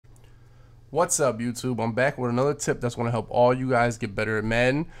What's up, YouTube? I'm back with another tip that's going to help all you guys get better at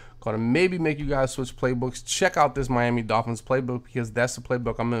Madden. Going to maybe make you guys switch playbooks. Check out this Miami Dolphins playbook because that's the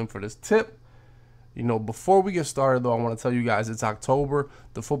playbook I'm in for this tip. You know, before we get started, though, I want to tell you guys it's October.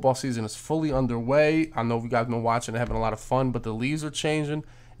 The football season is fully underway. I know you guys have been watching and having a lot of fun, but the leaves are changing.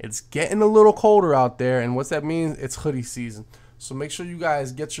 It's getting a little colder out there, and what's that mean? It's hoodie season. So make sure you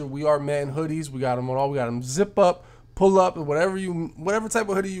guys get your We Are Madden hoodies. We got them all. We got them zip up, pull up, whatever type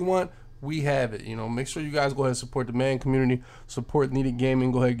of hoodie you want. We have it. You know, make sure you guys go ahead and support the Madden community, support Needed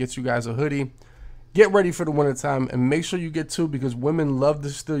Gaming. Go ahead and get you guys a hoodie. Get ready for the winter time and make sure you get two because women love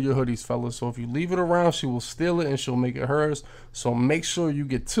to steal your hoodies, fellas. So if you leave it around, she will steal it and she'll make it hers. So make sure you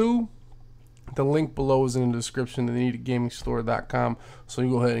get two. The link below is in the description, the neededgamingstore.com. So you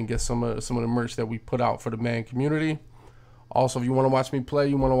go ahead and get some of the merch that we put out for the Madden community. Also, if you want to watch me play,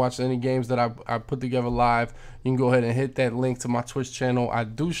 you want to watch any games that I put together live, you can go ahead and hit that link to my Twitch channel. I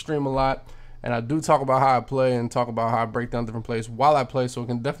do stream a lot, and I do talk about how I play and talk about how I break down different plays while I play, so it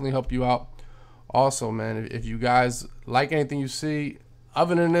can definitely help you out. Also, man, if you guys like anything you see,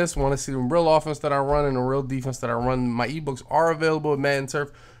 other than this, want to see the real offense that I run and the real defense that I run, my ebooks are available at Madden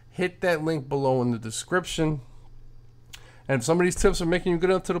Turf. Hit that link below in the description. And if some of these tips are making you get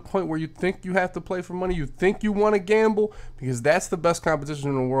up to the point where you think you have to play for money, you think you want to gamble, because that's the best competition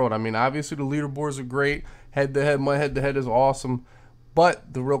in the world. I mean, obviously the leaderboards are great. Head-to-head, my head-to-head is awesome.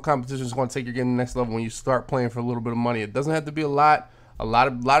 But the real competition is going to take your game to the next level when you start playing for a little bit of money. It doesn't have to be a lot. A lot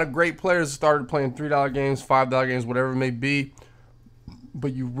of great players started playing $3 games, $5 games, whatever it may be.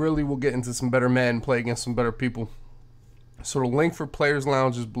 But you really will get into some better Madden play against some better people. So the link for Players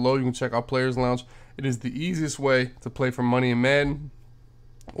Lounge is below. You can check out Players Lounge. It is the easiest way to play for money in Madden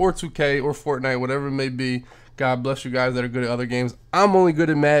or 2K or Fortnite, whatever it may be. God bless you guys that are good at other games. I'm only good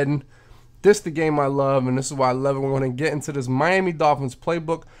at Madden. This is the game I love, and this is why I love it. We're going to get into this Miami Dolphins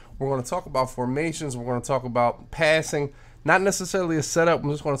playbook. We're going to talk about formations. We're going to talk about passing. Not necessarily a setup. I'm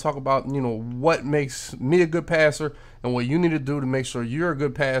just going to talk about, you know, what makes me a good passer and what you need to do to make sure you're a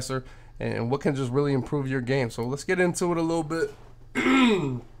good passer and what can just really improve your game. So let's get into it a little bit.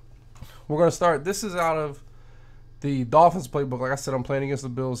 We're going to start. This is out of the Dolphins playbook. Like I said, I'm playing against the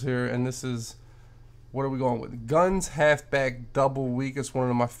Bills here, and this is, what are we going with? Guns, halfback, double weak. It's one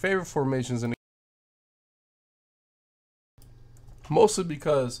of my favorite formations in the mostly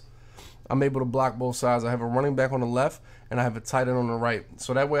because I'm able to block both sides. I have a running back on the left, and I have a tight end on the right.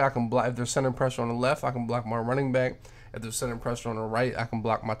 So that way I can block. If they're sending pressure on the left, I can block my running back. If they're sending pressure on the right, I can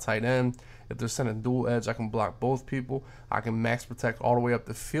block my tight end. If they're sending dual edge, I can block both people. I can max protect all the way up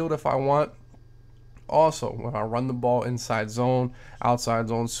the field if I want. Also, when I run the ball inside zone, outside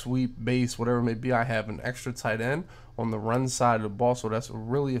zone, sweep, base, whatever it may be, I have an extra tight end on the run side of the ball. So that's a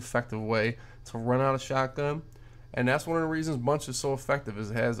really effective way to run out a shotgun. And that's one of the reasons Bunch is so effective,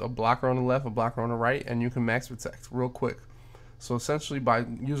 is it has a blocker on the left, a blocker on the right, and you can max protect real quick. So essentially, by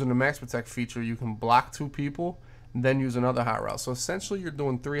using the max protect feature, you can block two people, then use another hot route. So essentially you're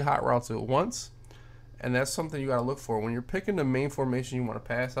doing 3 hot routes at once, and that's something you got to look for. When you're picking the main formation you want to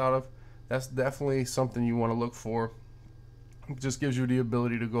pass out of, that's definitely something you want to look for. It just gives you the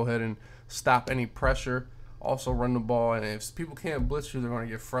ability to go ahead and stop any pressure, also run the ball, and if people can't blitz you, they're going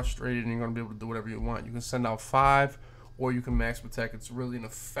to get frustrated and you're going to be able to do whatever you want. You can send out 5 or you can max protect. It's really an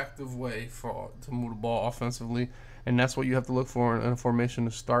effective way to move the ball offensively, and that's what you have to look for in a formation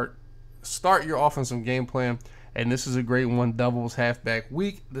to start your offensive game plan. And this is a great one. Doubles, halfback,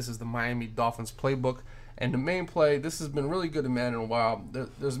 weak. This is the Miami Dolphins playbook. And the main play, this has been really good in Madden in a while.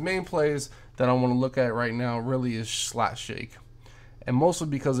 There's main plays that I want to look at right now really is slot shake. And mostly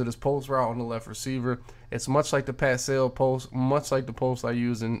because of this post route on the left receiver. It's much like the Pat Sale post, much like the post I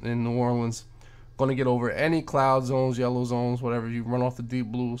use in New Orleans. Going to get over any cloud zones, yellow zones, whatever. You run off the deep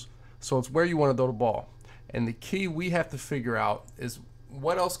blues. So it's where you want to throw the ball. And the key we have to figure out is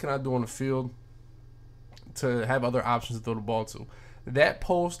what else can I do on the field to have other options to throw the ball to. That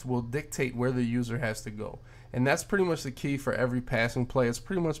post will dictate where the user has to go, and that's pretty much the key for every passing play. It's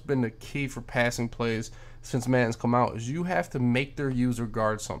pretty much been the key for passing plays since Madden's come out, is you have to make their user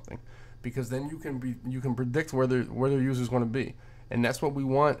guard something, because then you can predict where their user is going to be, and that's what we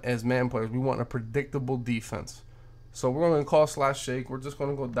want as Madden players. We want a predictable defense. So we're going to call slot shake. We're just going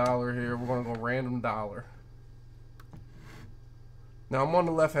to go dollar here. We're going to go random dollar. Now I'm on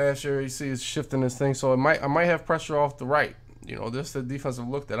the left hash here. You see it's shifting this thing, so I might have pressure off the right. You know, this is the defensive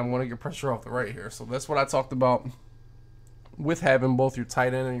look that I'm going to get pressure off the right here. So that's what I talked about with having both your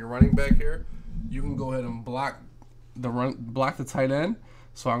tight end and your running back here. You can go ahead and block the tight end.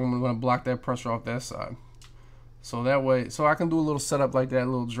 So I'm going to block that pressure off that side. So that way, so I can do a little setup like that, a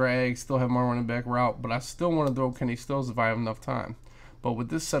little drag, still have my running back route, but I still want to throw Kenny Stills if I have enough time. But with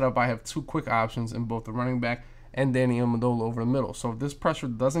this setup, I have two quick options in both the running back and Danny Amendola over the middle. So if this pressure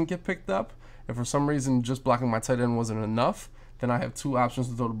doesn't get picked up, if for some reason just blocking my tight end wasn't enough, then I have two options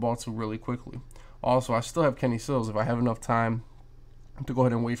to throw the ball to really quickly. Also, I still have Kenny Stills if I have enough time to go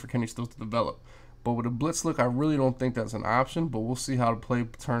ahead and wait for Kenny Stills to develop. But with a blitz look, I really don't think that's an option, but we'll see how the play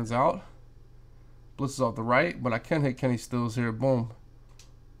turns out. Blitz is off the right, but I can hit Kenny Stills here. Boom.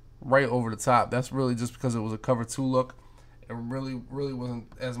 Right over the top. That's really just because it was a cover 2 look. It really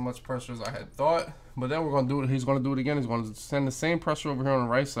wasn't as much pressure as I had thought. But then we're going to do it. He's going to do it again. He's going to send the same pressure over here on the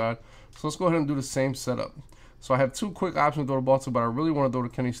right side. So let's go ahead and do the same setup. So I have two quick options to throw the ball to, but I really want to throw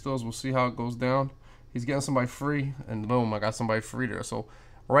to Kenny Stills. We'll see how it goes down. He's getting somebody free, and boom, I got somebody free there. So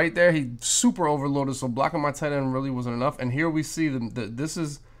right there, he super overloaded. So blocking my tight end really wasn't enough. And here we see this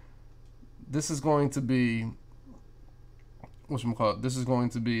is going to be whatchamacallit. This is going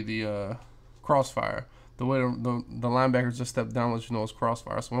to be the crossfire. The way the linebacker just stepped down lets you know it's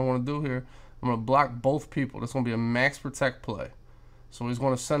crossfire. So what I want to do here, I'm going to block both people. This is going to be a max protect play. So he's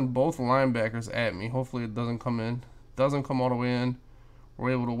going to send both linebackers at me. Hopefully it doesn't come in. Doesn't come all the way in.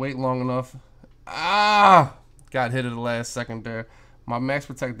 We're able to wait long enough. Ah! Got hit at the last second there. My max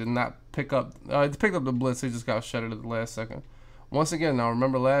protect did not pick up. It picked up the blitz. He just got shedded at the last second. Once again, now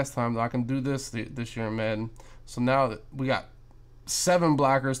remember last time I can do this year in Madden. So now we got 7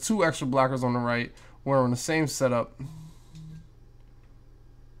 blockers, 2 extra blockers on the right. We're in the same setup.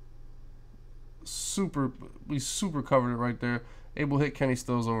 We super covered it right there. Able to hit Kenny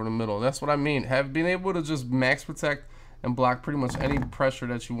Stills over the middle. That's what I mean. Being able to just max protect and block pretty much any pressure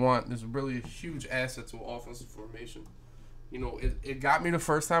that you want is really a huge asset to an offensive formation. You know, it got me the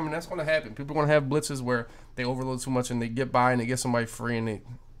first time, and that's going to happen. People are going to have blitzes where they overload too much and they get by and they get somebody free and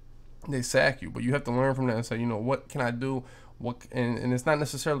they sack you. But you have to learn from that and say, you know, what can I do? And it's not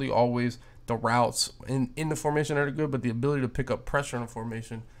necessarily always the routes in the formation that are good, but the ability to pick up pressure in a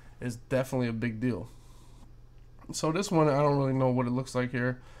formation is definitely a big deal. So this one, I don't really know what it looks like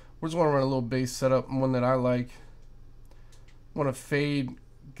here. We're just going to run a little base setup, one that I like. I want to fade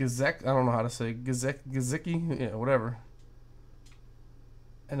Gazek. I don't know how to say Gazicki. Yeah, whatever.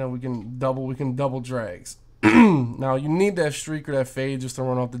 And then we can double drags. Now you need that streak or that fade just to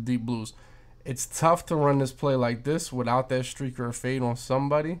run off the deep blues. It's tough to run this play like this without that streak or fade on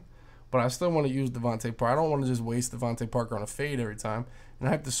somebody, but I still want to use Devontae Parker. I don't want to just waste Devontae Parker on a fade every time, and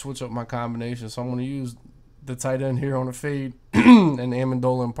I have to switch up my combination. So I'm going to use the tight end here on a fade and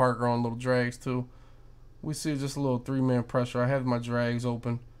Amendola and Parker on little drags too. We see just a little 3-man pressure. I have my drags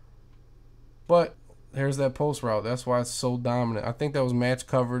open, but here's that post route. That's why it's so dominant. I think that was match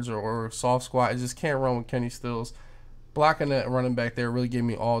coverage or soft squat. I just can't run with Kenny Stills. Blocking that running back there really gave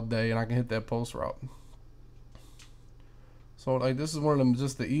me all day, and I can hit that post route. So like this is one of them,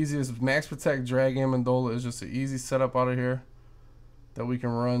 just the easiest. Max protect, drag Amendola is just an easy setup out of here that we can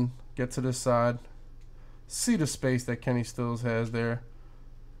run. Get to this side. See the space that Kenny Stills has there.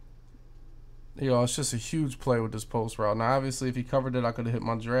 You know, it's just a huge play with this post route. Now, obviously, if he covered it, I could have hit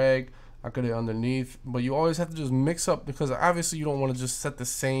my drag. I could hit underneath. But you always have to just mix up because obviously you don't want to just set the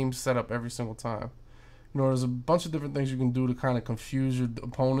same setup every single time. You know, there's a bunch of different things you can do to kind of confuse your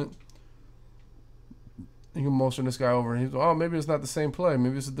opponent. You can motion this guy over and he's, oh, maybe it's not the same play.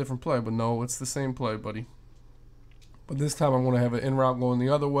 Maybe it's a different play. But no, it's the same play, buddy. But this time I'm going to have an in route going the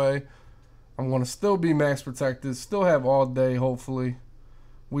other way. I'm going to still be max protected. Still have all day, hopefully.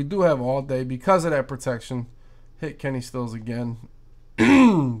 We do have all day because of that protection. Hit Kenny Stills again.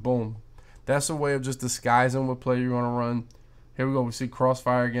 Boom. That's a way of just disguising what play you're going to run. Here we go. We see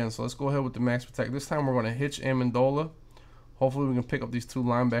crossfire again. So let's go ahead with the max protect. This time we're going to hitch Amendola. Hopefully we can pick up these 2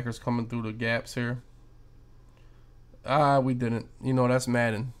 linebackers coming through the gaps here. We didn't. You know, that's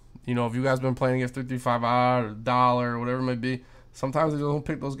Madden. You know, if you guys been playing against 335 odd or dollar or whatever it may be, sometimes they don't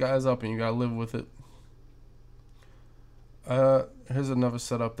pick those guys up and you got to live with it. Here's another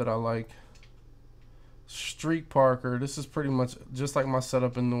setup that I like. Streak Parker. This is pretty much just like my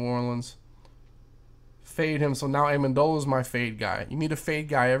setup in New Orleans. Fade him. So now Amendola is my fade guy. You need a fade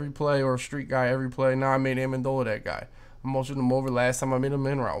guy every play or a streak guy every play. Now I made Amendola that guy. I motioned him over last time I made him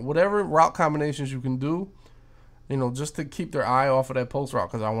in route. Whatever route combinations you can do, you know, just to keep their eye off of that post route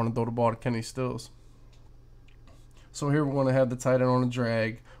because I want to throw the ball to Kenny Stills. So here we're going to have the tight end on a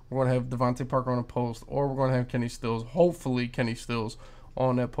drag. We're going to have Devontae Parker on a post, or we're going to have Kenny Stills, hopefully Kenny Stills,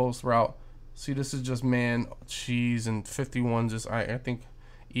 on that post route. See, this is just man, cheese, and 51 just, I think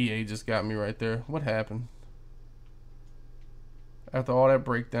EA just got me right there. What happened? After all that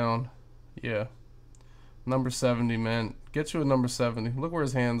breakdown, yeah. Number 70, man. Get you a number 70. Look where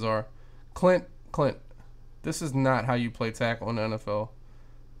his hands are. Clint, this is not how you play tackle in the NFL.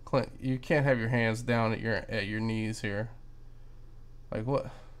 Clint, you can't have your hands down at your knees here. Like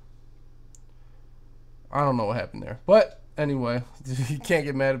what? I don't know what happened there. But anyway, you can't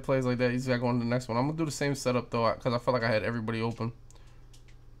get mad at plays like that. You just got to go on to the next one. I'm going to do the same setup, though, because I felt like I had everybody open.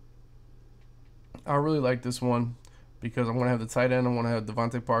 I really like this one because I'm going to have the tight end. I want to have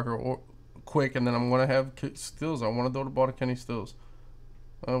Devontae Parker or quick, and then I'm going to have Stills. I want to throw the ball to Kenny Stills.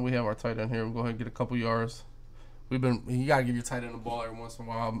 We have our tight end here. We'll go ahead and get a couple yards. You got to give your tight end the ball every once in a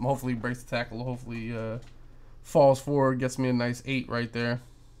while. Hopefully he breaks the tackle. Hopefully falls forward, gets me a nice 8 right there.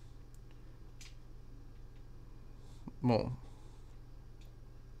 Boom.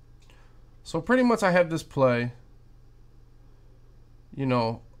 So pretty much I have this play, you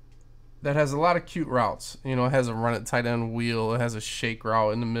know, that has a lot of cute routes. You know, it has a run at tight end wheel. It has a shake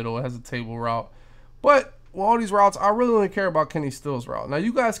route in the middle. It has a table route. But with all these routes, I really only care about Kenny Stills' route. Now,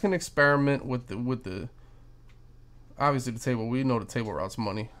 you guys can experiment with the obviously the table. We know the table route's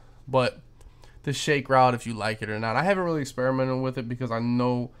money. But the shake route, if you like it or not. I haven't really experimented with it because I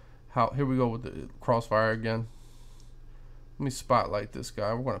know how. Here we go with the crossfire again. Let me spotlight this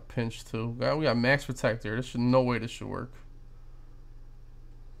guy. We're going to pinch too. We got max protect here. No way this should work.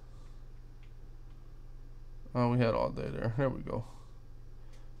 Oh, we had all day there. There we go.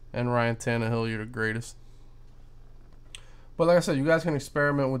 And Ryan Tannehill, you're the greatest. But like I said, you guys can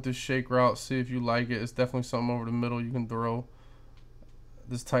experiment with this shake route. See if you like it. It's definitely something over the middle you can throw.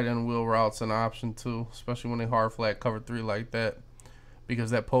 This tight end wheel route's an option too, especially when they hard flat cover 3 like that. Because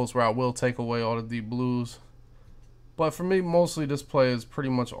that post route will take away all the deep blues. But for me, mostly this play is pretty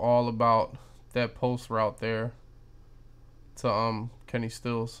much all about that post route there to Kenny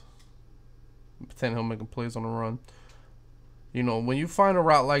Stills. Pretend he'll make plays on the run. You know, when you find a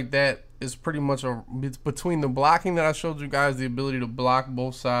route like that, it's pretty much it's between the blocking that I showed you guys, the ability to block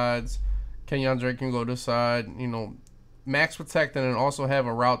both sides. Kenyon Drake can go this side. You know, max protect and then also have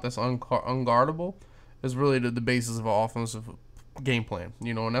a route that's unguardable is really the basis of an offensive game plan.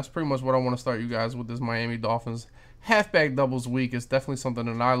 You know, and that's pretty much what I want to start you guys with this Miami Dolphins halfback doubles week. It's definitely something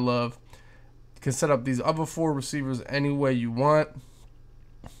that I love. You can set up these other 4 receivers any way you want,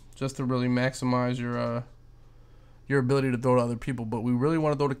 just to really maximize your ability to throw to other people. But we really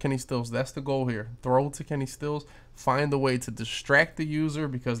want to throw to Kenny Stills. That's the goal here. Throw to Kenny Stills. Find a way to distract the user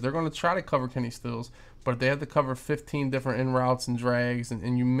because they're going to try to cover Kenny Stills. But if they have to cover 15 different in routes and drags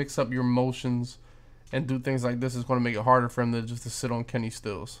and you mix up your motions and do things like this, it's going to make it harder for him to sit on Kenny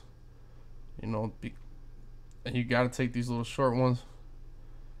Stills. You know, and you got to take these little short ones.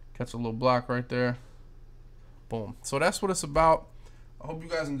 Catch a little block right there. Boom. So that's what it's about. I hope you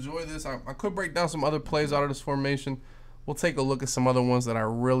guys enjoy this. I could break down some other plays out of this formation. We'll take a look at some other ones that I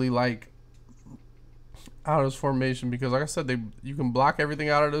really like out of this formation because, like I said, you can block everything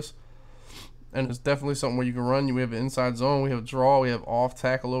out of this, and it's definitely something where you can run. We have an inside zone, we have draw, we have off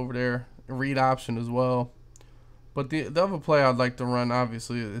tackle over there, read option as well. But the other play I'd like to run,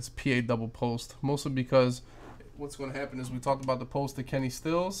 obviously, it's PA double post, mostly because what's going to happen is we talked about the post to Kenny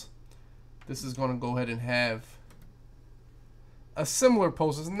Stills. This is going to go ahead and have a similar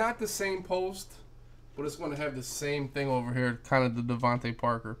post. It's not the same post, but it's going to have the same thing over here, kind of the Devontae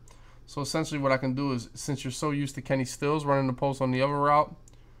Parker. So essentially what I can do is, since you're so used to Kenny Stills running the post on the other route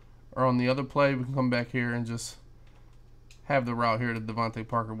or on the other play, we can come back here and just have the route here to Devontae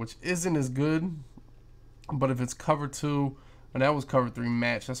Parker, which isn't as good. But if it's cover 2, and that was cover 3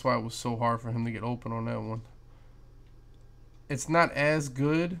 match, that's why it was so hard for him to get open on that one. It's not as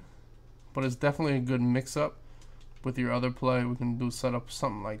good, but it's definitely a good mix-up with your other play. We can set up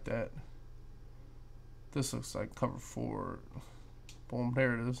something like that. This looks like cover 4. Boom,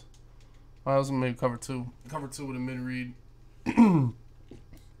 there it is. I was maybe cover 2. Cover 2 with a mid-read.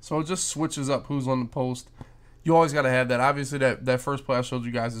 So it just switches up who's on the post. You always got to have that. Obviously, that first play I showed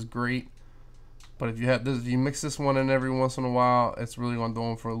you guys is great. But if you have this, if you mix this one in every once in a while, it's really going to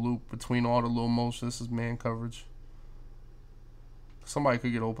throw him for a loop between all the little motions. This is man coverage. Somebody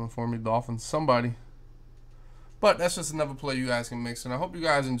could get open for me, Dolphins. Somebody. But that's just another play you guys can mix in. I hope you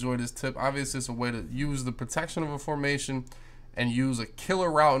guys enjoy this tip. Obviously, it's a way to use the protection of a formation and use a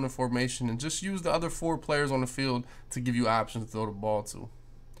killer route in the formation and just use the other 4 players on the field to give you options to throw the ball to.